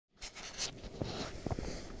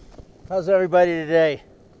How's everybody today?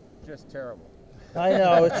 Just terrible. I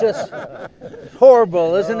know, it's just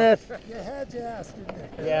horrible, isn't it? You had to ask, didn't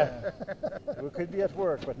you? Yeah, We could be at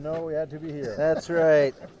work, but no, we had to be here. that's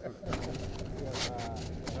right. And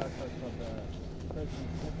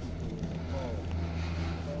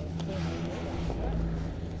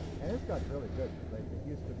it's got really good. Like it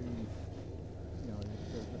used to be, you know, there's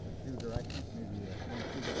just a few directions, maybe one,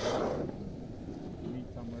 two directions, and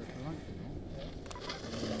meet somewhere for lunch, you know.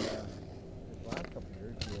 And this last couple of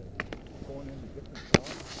years, you're going into different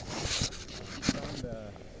spots. Found a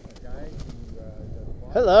guy who does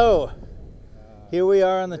vlogs. Hello. Here we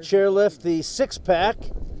are on the chairlift, the six-pack.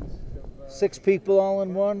 6 people all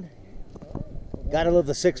in one. Gotta love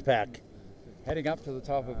the six-pack. Heading up to the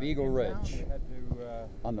top of Eagle Ridge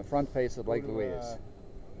on the front face of Lake Louise.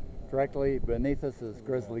 Directly beneath us is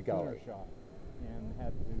Grizzly Gully. And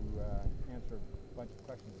had to answer a bunch of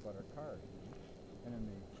questions about our cars. And then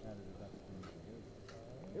they added it up to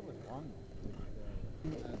the It was long.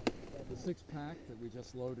 The six-pack that we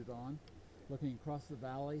just loaded on, looking across the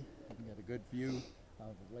valley, you can get a good view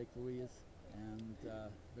of Lake Louise and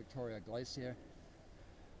Victoria Glacier.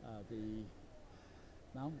 The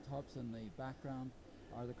mountaintops in the background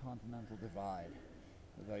are the Continental Divide.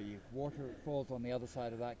 The water that falls on the other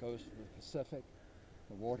side of that goes to the Pacific.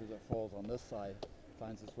 The water that falls on this side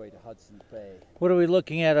finds its way to Hudson's Bay. What are we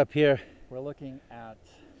looking at up here? We're looking at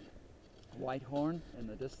Whitehorn in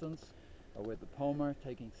the distance, with the Palmer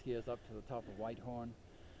taking skiers up to the top of Whitehorn.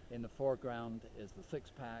 In the foreground is the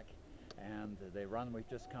six-pack, and the run we've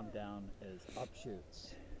just come down is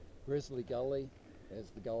Upshoots. Grizzly Gully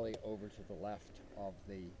is the gully over to the left of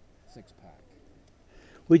the six-pack.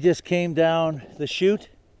 We just came down the chute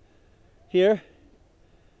here.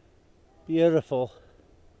 Beautiful.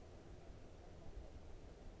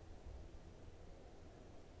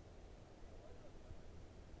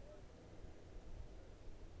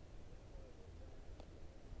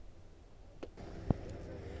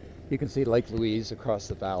 You can see Lake Louise across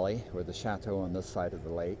the valley with the chateau on this side of the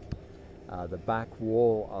lake. The back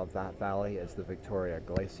wall of that valley is the Victoria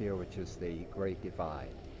Glacier, which is the Great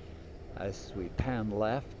Divide. As we pan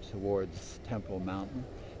left towards Temple Mountain,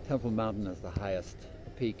 Temple Mountain is the highest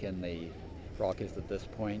peak in the Rockies at this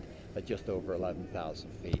point, at just over 11,000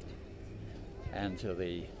 feet. And to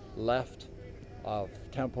the left of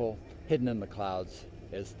Temple, hidden in the clouds,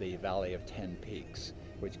 is the Valley of 10 Peaks,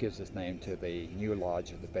 which gives its name to the new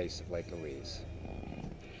lodge at the base of Lake Louise.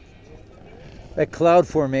 That cloud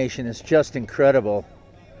formation is just incredible.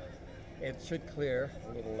 It should clear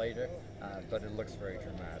a little later, but it looks very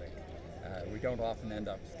dramatic. We don't often end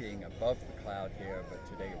up skiing above the cloud here, but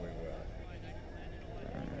today we will.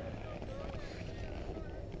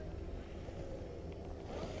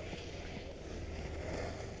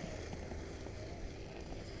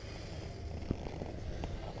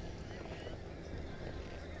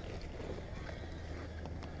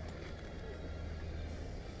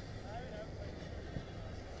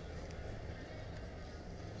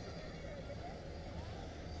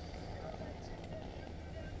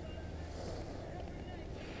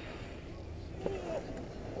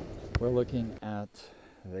 We're looking at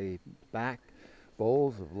the back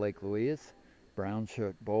bowls of Lake Louise, Brown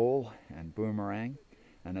Shirt Bowl and Boomerang,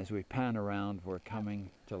 and as we pan around we're coming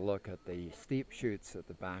to look at the steep chutes at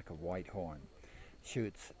the back of Whitehorn,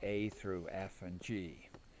 chutes A through F and G.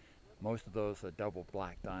 Most of those are double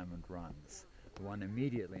black diamond runs. The one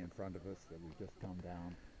immediately in front of us that we've just come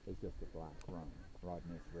down is just a black run,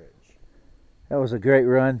 Rodney's Ridge. That was a great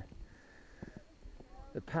run.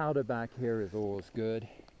 The powder back here is always good.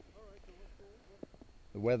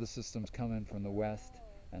 The weather systems come in from the west,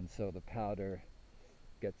 and so the powder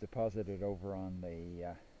gets deposited over on the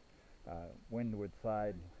leeward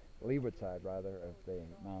side of the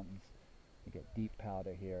mountains. You get deep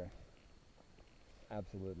powder here.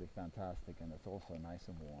 Absolutely fantastic, and it's also nice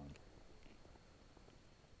and warm.